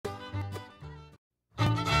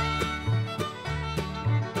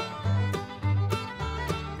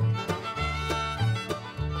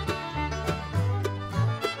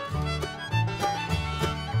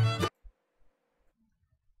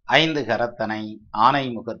ஐந்து கரத்தனை ஆனை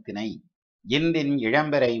முகத்தினை இந்தின்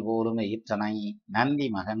இளம்பெறை போலும் ஈற்றனை நந்தி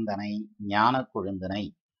மகந்தனை ஞான கொழுந்தனை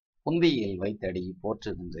புந்தியில் வைத்தடி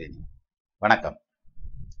போற்றுகின்றேன். வணக்கம்.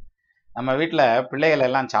 நம்ம வீட்டில் பிள்ளைகள்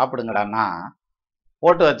எல்லாம் சாப்பிடுங்கடான்னா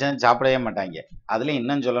போட்டு வச்சு சாப்பிடவே மாட்டாங்க. அதுலேயும்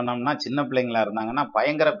இன்னும் சொல்லணும்னா சின்ன பிள்ளைங்களா இருந்தாங்கன்னா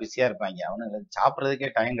பயங்கர பிஸியாக இருப்பாங்க. அவனுங்களுக்கு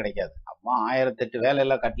சாப்பிட்றதுக்கே டைம் கிடைக்காது. அப்போ 1008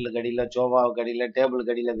 வேலையில் கட்டிலுக்கு அடியில், சோபாவுக்கு அடியில்,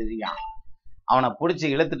 டேபிளுக்கு அடியில் தெரியும். அவனை பிடிச்சி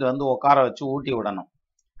இழுத்துட்டு வந்து உட்கார வச்சு ஊட்டி விடணும்.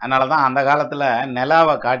 அதனால தான் அந்த காலத்தில்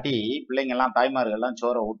நிலாவை காட்டி பிள்ளைங்கள்லாம் தாய்மார்கள்லாம்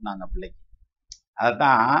சோறை ஊட்டினாங்க பிள்ளைக்கு.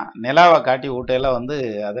 அதைத்தான் நிலாவை காட்டி ஊட்டையில்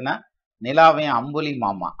அதுனா நிலாவையும் அம்புலி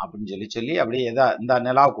மாமா அப்படின்னு சொல்லி அப்படியே இந்த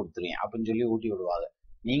நிலாவை கொடுத்துருவேன் அப்படின்னு சொல்லி ஊட்டி விடுவாங்க.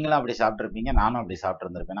 நீங்களும் அப்படி சாப்பிட்ருப்பீங்க, நானும் அப்படி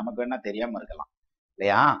சாப்பிட்ருந்துருப்பேன். நமக்கு வேணா தெரியாமல் இருக்கலாம்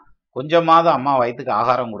இல்லையா? கொஞ்சமாவது அம்மா வயிற்றுக்கு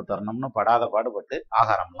ஆகாரம் கொடுத்துடணும்னு படாத பாடுபட்டு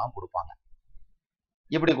ஆகாரம்லாம் கொடுப்பாங்க.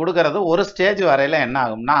 இப்படி கொடுக்கறது ஒரு ஸ்டேஜ் வரையில என்ன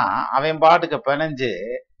ஆகும்னா அவன் பாட்டுக்கு பிணைஞ்சு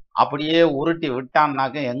அப்படியே உருட்டி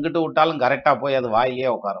விட்டான்னாக்க எங்கிட்டு விட்டாலும் கரெக்டாக போய் அது வாயிலே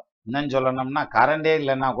உட்காரும். இன்னும் சொல்லணும்னா கரண்டே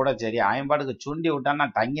இல்லைன்னா கூட சரி, அவன் பாட்டுக்கு சுண்டி விட்டான்னா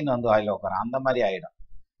டங்கின்னு வந்து வாயில உட்காரும். அந்த மாதிரி ஆகிடும்.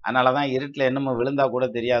 அதனால தான் இருட்டில் என்னமோ விழுந்தா கூட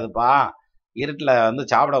தெரியாதுப்பா, இருட்டில்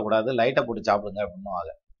சாப்பிடக்கூடாது, லைட்டை போட்டு சாப்பிடுங்க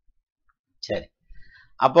அப்படின்னுவாங்க. சரி,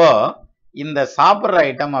 அப்போ இந்த சாப்பிட்ற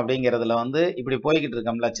ஐட்டம் அப்படிங்கிறதுல இப்படி போய்கிட்டு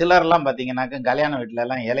இருக்கோம்ல. சிலர்லாம் பார்த்தீங்கன்னாக்க கல்யாண வீட்டில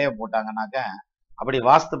எல்லாம் இலைய போட்டாங்கன்னாக்க அப்படி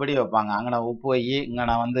வாஸ்துபடி வைப்பாங்க. அங்கன உப்பு வை,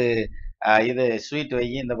 இங்கன இது ஸ்வீட் வை,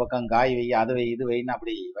 இந்த பக்கம் காய் வை, அது வை, இது வைன்னு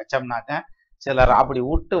அப்படி வச்சோம்னாக்க சிலர் அப்படி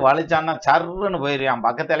விட்டு வலிச்சான்னா சர்ன்னு போயிடுவான்.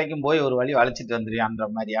 பக்கத்து இலைக்கும் போய் ஒரு வழி வலிச்சிட்டு வந்துடுவான்ற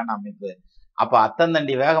மாதிரியான அமைப்பு. அப்போ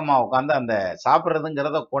அத்தந்தண்டி வேகமா உட்காந்து அந்த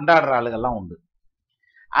சாப்பிட்றதுங்கிறத கொண்டாடுற ஆளுகள்லாம் உண்டு.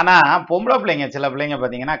 ஆனா பொம்பளை பிள்ளைங்க, சில பிள்ளைங்க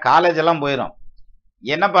பார்த்தீங்கன்னா காலேஜ் எல்லாம் போயிடும்.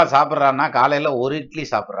 என்னப்பா சாப்பிட்றான்னா காலையில ஒரு இட்லி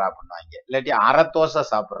சாப்பிட்றா அப்படின்வாங்க, இல்லாட்டி அரை தோசை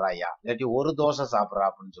சாப்பிட்றாயா, இல்லாட்டி ஒரு தோசை சாப்பிட்றா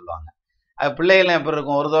அப்படின்னு சொல்லுவாங்க. அது பிள்ளைகளும் எப்படி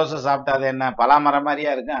இருக்கும்? ஒரு தோசை சாப்பிட்டா அது என்ன பலாமரம்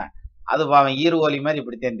மாதிரியா இருக்கும்? அது பாவம் ஈறுகோலி மாதிரி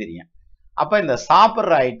இப்படித்தான் தெரியும். அப்ப இந்த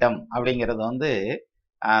சாப்பிட்ற ஐட்டம் அப்படிங்கிறது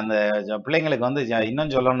அந்த பிள்ளைங்களுக்கு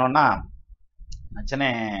இன்னும் சொல்லணும்னா, மச்சனே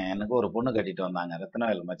எனக்கு ஒரு பொண்ணு கட்டிட்டு வந்தாங்க,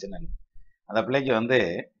 ரத்னவேல் மச்சனன். அந்த பிள்ளைக்கு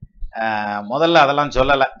முதல்ல அதெல்லாம்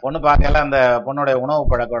சொல்லலை. பொண்ணு பார்க்கல, அந்த பொண்ணுடைய உணவு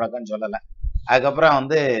பழக்க வழக்கம் சொல்லலை.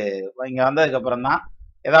 அதுக்கப்புறம் இங்கே வந்ததுக்கப்புறம் தான்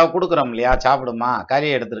ஏதாவது கொடுக்குறோம் இல்லையா, சாப்பிடுமா, கறி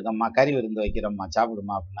எடுத்துருக்கோம்மா, கறி விருந்து வைக்கிறோம்மா,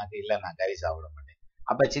 சாப்பிடுமா அப்படின்னாக்க இல்லை நான் கறி சாப்பிட மாட்டேன்.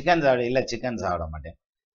 அப்போ சிக்கன் சாப்பிட, இல்லை சிக்கன் சாப்பிட மாட்டேன்.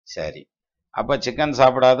 சரி, அப்போ சிக்கன்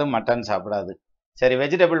சாப்பிடாது, மட்டன் சாப்பிடாது. சரி,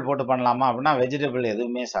 வெஜிடபிள் போட்டு பண்ணலாமா அப்படின்னா வெஜிடபிள்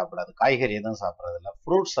எதுவுமே சாப்பிடாது, காய்கறி எதுவும் சாப்பிட்றதில்ல,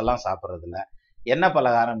 ஃப்ரூட்ஸ் எல்லாம் சாப்பிட்றதில்ல, எண்ணெய்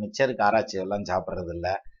பலகாரம் மிச்சருக்கு ஆராய்ச்சி எல்லாம் சாப்பிட்றதில்ல.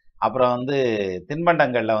 அப்புறம்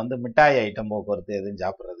தின்பண்டங்களில் மிட்டாய் ஐட்டம் போக்குவரத்து எதுவும்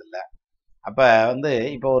சாப்பிட்றதில்ல. அப்போ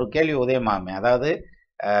இப்போ ஒரு கேள்வி உதயமாமே, அதாவது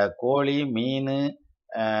கோழி, மீன்,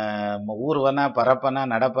 ஊர்வனை, பரப்பனை,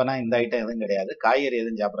 நடப்பனை இந்த ஐட்டம் எதுவும் கிடையாது, காய்கறி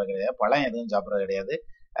எதுவும் சாப்பிட்றது கிடையாது, பழம் எதுவும் சாப்பிட்றது கிடையாது,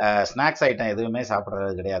 ஸ்நாக்ஸ் ஐட்டம் எதுவுமே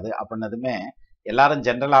சாப்பிட்றது கிடையாது அப்படின்னதுமே எல்லாரும்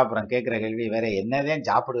ஜென்ரலாக அப்புறம் கேட்குற கேள்வி, வேற என்னதான்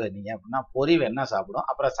சாப்பிடுவேன் நீங்க அப்படின்னா பொரி வேணா சாப்பிடும்,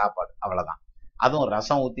 அப்புறம் சாப்பாடு, அவ்வளோதான். அதுவும்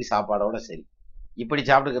ரசம் ஊற்றி சாப்பாடோட சரி. இப்படி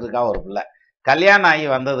சாப்பிட்டுக்கிறதுக்காக ஒரு பிள்ளை. கல்யாணம் ஆகி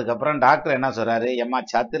வந்ததுக்கப்புறம் டாக்டர் என்ன சொல்கிறாரு, எம்மா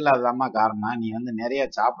சத்து இல்லாததாம்மா காரணம், நீ நிறைய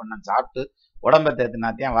சாப்பிடணும், சாப்பிட்டு உடம்பை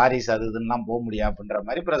தேத்துனாத்தையும் வாரிசு அது இதுன்னெலாம் போக முடியும் அப்படின்ற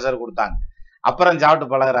மாதிரி ப்ரெஷர் கொடுத்தாங்க. அப்புறம் சாப்பிட்டு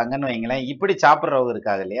பழகுறாங்கன்னு வைங்களேன். இப்படி சாப்பிட்றவங்க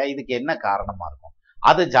இருக்காங்க இல்லையா, இதுக்கு என்ன காரணமாக இருக்கும்,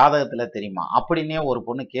 அது ஜாதகத்தில் தெரியுமா அப்படின்னே ஒரு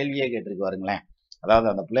பொண்ணு கேள்வியே கேட்டிருக்கு வருங்களேன். அதாவது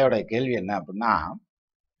அந்த பிள்ளையோட கேள்வி என்ன அப்படின்னா,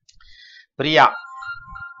 பிரியா,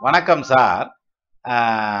 வணக்கம் sir,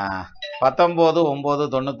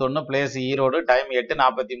 19/9/91, place Erode, time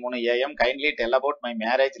 8:43 AM. Kindly tell about my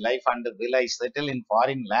marriage life and will I settle in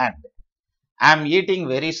foreign land. ஐ ஆம் eating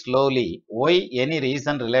very slowly. Y any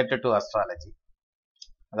reason related to astrology.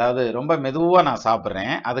 அதாவது ரொம்ப மெதுவாக நான்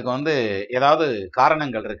சாப்பிட்றேன், அதுக்கு ஏதாவது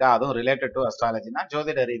காரணங்கள் இருக்கா, அதுவும் ரிலேட்டட் டு அஸ்ட்ராலஜினா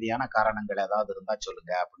ஜோதிட ரீதியான காரணங்கள் ஏதாவது இருந்தால்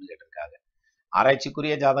சொல்லுங்க அப்படின்னு கேட்டிருக்காங்க.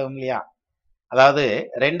 ஆராய்ச்சிக்குரிய ஜாதகம் இல்லையா? அதாவது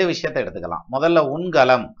 2 விஷயத்தை எடுத்துக்கலாம். முதல்ல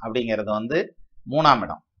உண்கலம் அப்படிங்கிறது 3ஆம்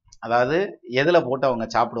இடம். அதாவது எதில் போட்டு அவங்க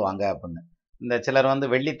சாப்பிடுவாங்க அப்படின்னு. இந்த சிலர்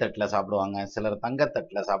வெள்ளித்தட்டில் சாப்பிடுவாங்க, சிலர்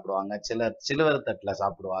தங்கத்தட்டில் சாப்பிடுவாங்க, சிலர் சில்வர் தட்டில்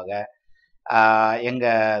சாப்பிடுவாங்க.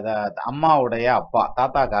 எங்கள் அம்மாவுடைய அப்பா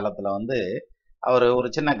தாத்தா காலத்தில் அவர் ஒரு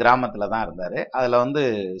சின்ன கிராமத்தில் தான் இருந்தார். அதில்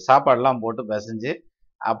சாப்பாடெலாம் போட்டு பிசைஞ்சு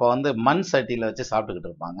அப்போ மண் சட்டியில் வச்சு சாப்பிட்டுக்கிட்டு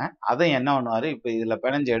இருப்பாங்க. அதுவும் என்ன பண்ணுவார், இப்போ இதில்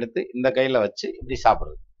பிணைஞ்சு எடுத்து இந்த கையில் வச்சு இப்படி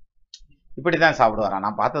சாப்பிட்றது, இப்படி தான் சாப்பிடுவாராம்.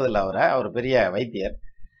 நான் பார்த்ததில்ல அவரை, அவர் பெரிய வைத்தியர்.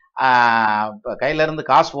 இப்போ கையிலேருந்து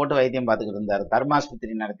காசு போட்டு வைத்தியம் பார்த்துக்கிட்டு இருந்தார்,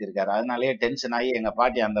 தர்மாஸ்பத்திரி நடத்தியிருக்காரு. அதனாலேயே டென்ஷன் ஆகி எங்கள்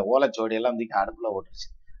பாட்டி அந்த ஓலைச்சோடியெல்லாம் அடுப்பில் ஓட்டுருச்சு.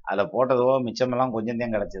 அதில் போட்டதோ மிச்சமெல்லாம் கொஞ்சம்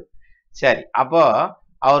தான் கிடச்சிது. சரி, அப்போது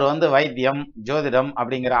அவர் வைத்தியம், ஜோதிடம்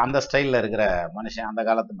அப்படிங்கிற அந்த ஸ்டைலில் இருக்கிற மனுஷன், அந்த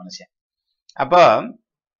காலத்து மனுஷன். அப்போ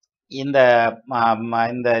இந்த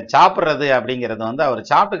சாப்பிட்றது அப்படிங்கிறது அவர்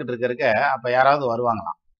சாப்பிட்டுக்கிட்டு இருக்கிறக்க அப்போ யாராவது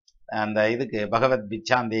வருவாங்களாம், அந்த இதுக்கு பகவத்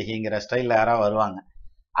பிச்சாந்தேகிங்கிற ஸ்டைலில் யாராவது வருவாங்க.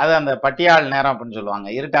 அது அந்த பட்டியாள் நேரம் அப்படின்னு சொல்லுவாங்க.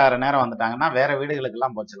 இருட்டாகிற நேரம் வந்துட்டாங்கன்னா வேற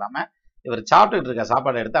வீடுகளுக்கெல்லாம் போச்சலாம இவர் சாப்பிட்டுட்டு இருக்க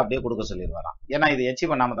சாப்பாடு எடுத்து அப்படியே கொடுக்க சொல்லிடுவாராம். ஏன்னா இது எச்சி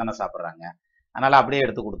பண்ணாம தானே சாப்பிட்றாங்க, அதனால அப்படியே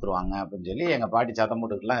எடுத்து கொடுத்துருவாங்க அப்படின்னு சொல்லி எங்க பாட்டி சத்தம்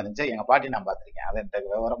போட்டுக்கலாம் இருந்துச்சு. எங்க பாட்டி நான் பார்த்திருக்கேன், அதை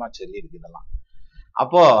எனக்கு விவரமா சொல்லி இருக்கு இதெல்லாம்.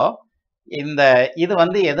 அப்போ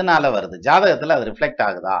இது எதனால வருது, ஜாதகத்துல அது ரிஃப்ளெக்ட்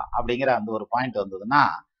ஆகுதா அப்படிங்கிற அந்த ஒரு பாயிண்ட் வந்ததுன்னா,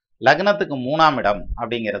 லக்னத்துக்கு 3ஆம் இடம்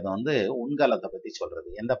அப்படிங்கிறது உண்கலத்தை பத்தி சொல்றது,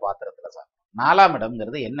 எந்த பாத்திரத்துல சாப்பிடும். 4ஆம்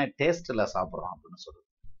இடம்ங்கிறது என்ன டேஸ்ட்ல சாப்பிட்றோம் அப்படின்னு சொல்றது.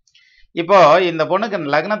 இப்போ இந்த பொண்ணுக்கு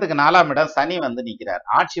லக்னத்துக்கு 4ஆம் இடம் சனி நிக்கிறார்,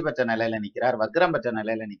 ஆட்சி பெற்ற நிலையில நிக்கிறார், வக்ரம் பெற்ற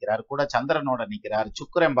நிலையில நிக்கிறார், கூட சந்திரனோட நிக்கிறார்,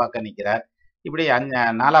 சுக்கிரன் பார்க்க நிக்கிறார். இப்படி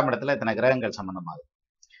 4ஆம் இடத்துல இத்தனை கிரகங்கள் சம்பந்தமாகுது.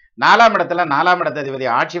 4ஆம் இடத்துல 4ஆம் இடத்த அதிபதி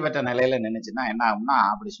ஆட்சி பெற்ற நிலையில நின்னுச்சுன்னா என்ன ஆகும்னா,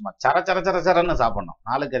 அப்படி சும்மா சரன்னு சாப்பிடணும்.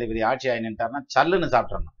 4க்கு அதிபதி ஆட்சி ஆகி நின்ட்டாருன்னா சல்லுன்னு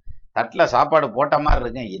சாப்பிடணும். தட்டுல சாப்பாடு போட்ட மாதிரி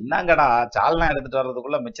இருக்கு, என்னங்கடா சால்னா எடுத்துட்டு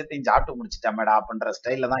வர்றதுக்குள்ள மிச்சத்தையும் சாப்பிட்டு முடிச்சுட்டாமேடா அப்படின்ற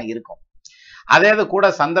ஸ்டைல்ல தான் இருக்கும். அதே இது கூட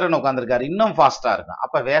சந்திரன் உட்காந்துருக்காரு, இன்னும் ஃபாஸ்டா இருக்கும்.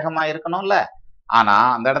 அப்ப வேகமா இருக்கணும்ல. ஆனா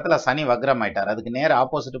அந்த இடத்துல சனி வக்ரம் ஆயிட்டார், அதுக்கு நேர்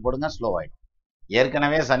ஆப்போசிட் போடுங்க, ஸ்லோ ஆயிடும்.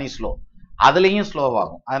 ஏற்கனவே சனி ஸ்லோ, அதுலயும்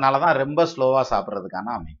ஸ்லோவாகும். அதனாலதான் ரொம்ப ஸ்லோவா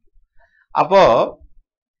சாப்பிட்றதுக்கான அமைப்பு. அப்போ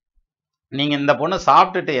நீங்க இந்த பொண்ணு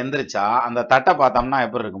சாப்பிட்டுட்டு எந்திரிச்சா அந்த தட்டை பார்த்தோம்னா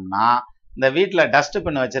எப்படி இருக்கும்னா, இந்த வீட்டுல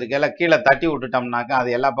டஸ்ட்பின் வச்சிருக்கல கீழே தட்டி விட்டுட்டோம்னாக்கா அது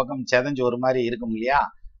எல்லா பக்கமும் செதஞ்சு ஒரு மாதிரி இருக்கும் இல்லையா,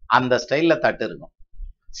 அந்த ஸ்டைல்ல தட்டு இருக்கும்.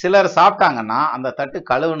 சிலர் சாப்பிட்டாங்கன்னா அந்த தட்டு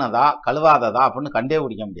கழுவுனதா கழுவாததா அப்படின்னு கண்டே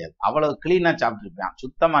பிடிக்க முடியாது, அவ்வளவு கிளீனா சாப்பிட்டுருப்பான்.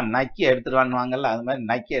 சுத்தமா நக்கி எடுத்துருவானுவாங்கல்ல, அது மாதிரி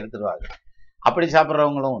நக்கி எடுத்துருவாங்க. அப்படி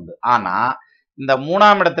சாப்பிட்றவங்களும் உண்டு. ஆனா இந்த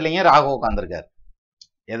 3ஆம் இடத்துலயும் ராகு உட்காந்துருக்காரு,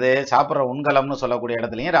 எது சாப்பிட்ற உண்கலம்னு சொல்லக்கூடிய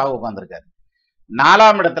இடத்துலயும் ராகு உட்காந்துருக்காரு.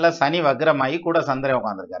 4ஆம் இடத்துல சனி வக்ரமாயி கூட சந்திரன்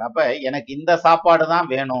உட்காந்துருக்காரு. அப்ப எனக்கு இந்த சாப்பாடு தான்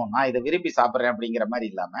வேணும், நான் இதை விரும்பி சாப்பிட்றேன் அப்படிங்கிற மாதிரி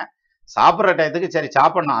இல்லாம, சாப்பிட்ற டயத்துக்கு சரி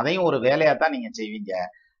சாப்பிடணும், அதையும் ஒரு வேலையா தான் நீங்க செய்வீங்க.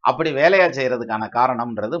 அப்படி வேலையா செய்யறதுக்கான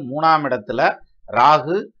காரணம்ன்றது 3ஆம் இடத்துல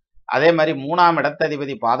ராகு, அதே மாதிரி 3ஆம்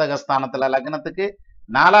இடத்ததிபதி பாதகஸ்தானத்துல லக்னத்துக்கு,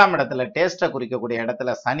 4ஆம் இடத்துல டேஸ்ட்டை குறிக்கக்கூடிய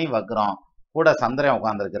இடத்துல சனி வக்ரம், கூட சந்திரன்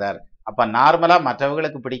உட்கார்ந்துருக்கிறார். அப்ப நார்மலா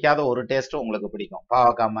மற்றவர்களுக்கு பிடிக்காத ஒரு டேஸ்ட் உங்களுக்கு பிடிக்கும்,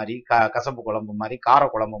 பாவக்காய் மாதிரி, கசப்பு குழம்பு மாதிரி, கார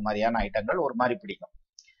குழம்பு மாதிரியான ஐட்டங்கள் ஒரு மாதிரி பிடிக்கும்.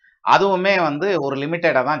 அதுவுமே ஒரு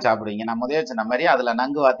லிமிட்டடா தான் சாப்பிடுவீங்க. நான் முதல்ல சொன்ன மாதிரி அதுல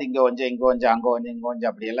நங்கு வாத்து இங்க கொஞ்சம் இங்க கொஞ்சம் அங்க கொஞ்சம் இங்க கொஞ்சம்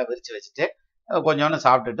அப்படி எல்லாம் விரிச்சு வச்சுட்டு கொஞ்சோன்னு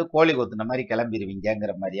சாப்பிட்டுட்டு கோழி கொத்துன மாதிரி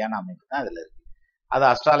கிளம்பிடுவீங்கிற மாதிரியான அமைப்பு தான் இதுல இருக்கு. அது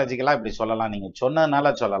அஸ்ட்ராலஜிக்கலா இப்படி சொல்லலாம், நீங்க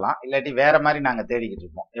சொன்னதுனால சொல்லலாம், இல்லாட்டி வேற மாதிரி நாங்க தேடிக்கிட்டு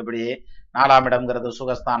இருப்போம். எப்படி 4ஆம் இடம்ங்கிறது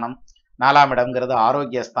சுகஸ்தானம், 4ஆம் இடம்ங்கிறது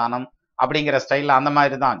ஆரோக்கிய ஸ்தானம் அப்படிங்கிற ஸ்டைல்ல அந்த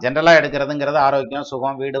மாதிரி தான் ஜென்ரலா எடுக்கிறதுங்கிறது ஆரோக்கியம்,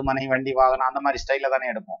 சுகம், வீடு, மனை, வண்டி, வாகனம் அந்த மாதிரி ஸ்டைல்ல தானே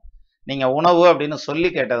எடுப்போம். நீங்க உணவு அப்படின்னு சொல்லி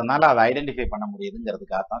கேட்டதுனால அதை ஐடென்டிஃபை பண்ண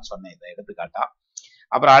முடியுதுங்கிறதுக்காக தான் சொன்னேன், இதை எடுத்துக்காட்டா.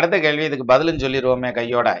 அப்புறம் அடுத்த கேள்வி இதுக்கு பதிலும் சொல்லிடுவோமே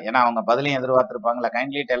கையோட, ஏன்னா அவங்க பதிலையும் எதிர்பார்த்திருப்பாங்களா.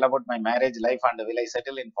 Kindly tell about my marriage life and will I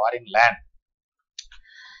settle in foreign land.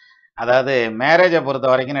 அதாவது மேரேஜை பொறுத்த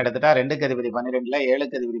வரைக்கும் எடுத்துட்டா 2க்கு அதிபதி 12ல,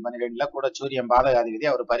 7க்கு அதிபதி 12ல, கூட சூரியன் பாதகாதிபதி,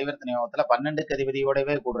 அவர் பரிவர்த்தனை யோகத்துல 12க்கு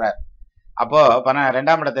அதிபதியோடவே கூடுறாரு. அப்போ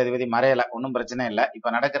 2ஆம் இடத்த அதிபதி மறையல, ஒன்றும் பிரச்சனை இல்லை.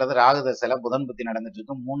 இப்ப நடக்கிறது ராகு தசையில புதன் புத்தி நடந்துட்டு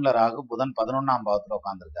இருக்கு. 3ல ராகு, புதன் 11ஆம் பாவத்துல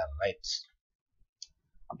உட்காந்துருக்காரு. ரைட்.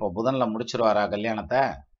 அப்போ புதன்ல முடிச்சிருவாரா கல்யாணத்தை?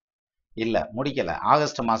 இல்ல, முடிக்கல.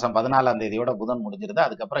 ஆகஸ்ட் மாசம் 14ஆம் தேதியோட புதன் முடிஞ்சிருது.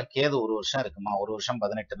 அதுக்கப்புறம் கேது 1 வருஷம் இருக்குமா, 1 வருஷம்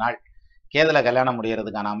 18 நாள். கேதுல கல்யாணம்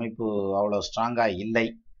முடியறதுக்கான அமைப்பு அவ்வளவு ஸ்ட்ராங்கா இல்லை.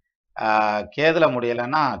 கேதுல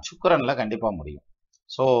முடியலைன்னா சுக்கிரன்ல கண்டிப்பா முடியும்.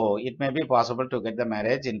 So it may be possible to get the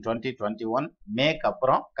marriage in 2021 மேக்கு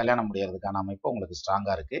அப்புறம் கல்யாணம் முடியறதுக்கான அமைப்பு உங்களுக்கு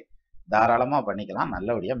ஸ்ட்ராங்கா இருக்கு. தாராளமா பண்ணிக்கலாம்,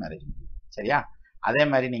 நல்லபடியா மேரேஜ் முடியும். சரியா? அதே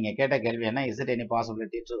மாதிரி நீங்க கேட்ட கேள்வி என்ன, is it any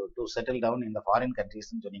possibility to settle down in the foreign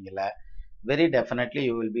கண்ட்ரீஸ்ன்னு சொன்னீங்கல்ல. Very definitely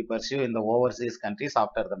you will be pursue in the Overseas countries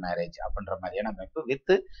after the marriage அப்படின்ற மாதிரியான அமைப்பு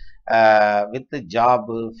வித்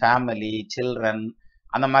ஜாபு, ஃபேமிலி, சில்ட்ரன்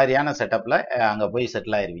அந்த மாதிரியான செட்டப்ல அங்க போய்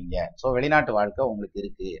செட்டில் ஆயிருவீங்க. ஸோ வெளிநாட்டு வாழ்க்கை உங்களுக்கு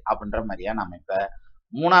இருக்கு அப்படின்ற மாதிரியான அமைப்பை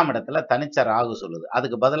 3ஆம் இடத்துல தனிச்ச ராகு சொல்லுது.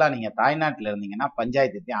 அதுக்கு பதிலாக நீங்க தாய்நாட்டில் இருந்தீங்கன்னா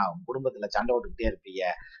பஞ்சாயத்து ஆகும், குடும்பத்துல சண்டை விட்டுக்கிட்டே இருப்பீங்க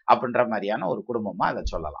அப்படின்ற மாதிரியான ஒரு குடும்பமா அதை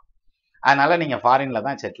சொல்லலாம். அதனால நீங்க ஃபாரின்ல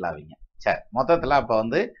தான் செட்டில் ஆவீங்க. சரி, மொத்தத்துல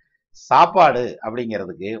அப்ப சாப்பாடு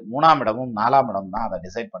அப்படிங்கிறதுக்கு 3ஆம் இடமும் 4ஆம் இடம் தான் அதை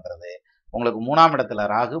டிசைட் பண்றது. உங்களுக்கு 3ஆம் இடத்துல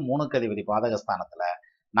ராகு, 3க்கு அதிபதி பாதகஸ்தானத்துல,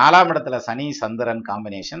 4ஆம் இடத்துல சனி சந்திரன்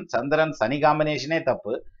காம்பினேஷன். சந்திரன் சனி காம்பினேஷனே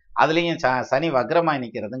தப்பு, அதுலயும் சனி வக்ரமாய்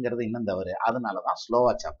நிக்கிறதுங்கிறது இன்னும் தவறு. அதனாலதான்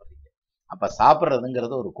ஸ்லோவா சாப்பிடுறீங்க. அப்ப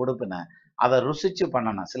சாப்பிட்றதுங்கிறது ஒரு கொடுப்பினை, அதை ருசிச்சு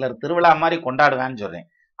பண்ணணும். சிலர் திருவிழா மாதிரி கொண்டாடுவேன்னு சொல்றேன்,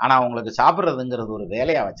 ஆனா உங்களுக்கு சாப்பிட்றதுங்கிறது ஒரு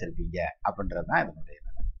வேலையா வச்சிருப்பீங்க அப்படின்றதுதான் இதனுடைய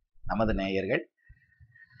நிலை. நமது நேயர்கள்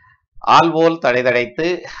ஆள்போல் தடைதடைத்து,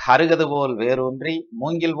 அருகது போல் வேரூன்றி,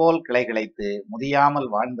 மூங்கில் போல் கிளை கிளைத்து, முதியாமல்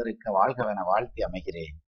வாழ்ந்திருக்க வாழ்கவென வாழ்த்தி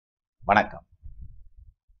அமைகிறேன். வணக்கம்.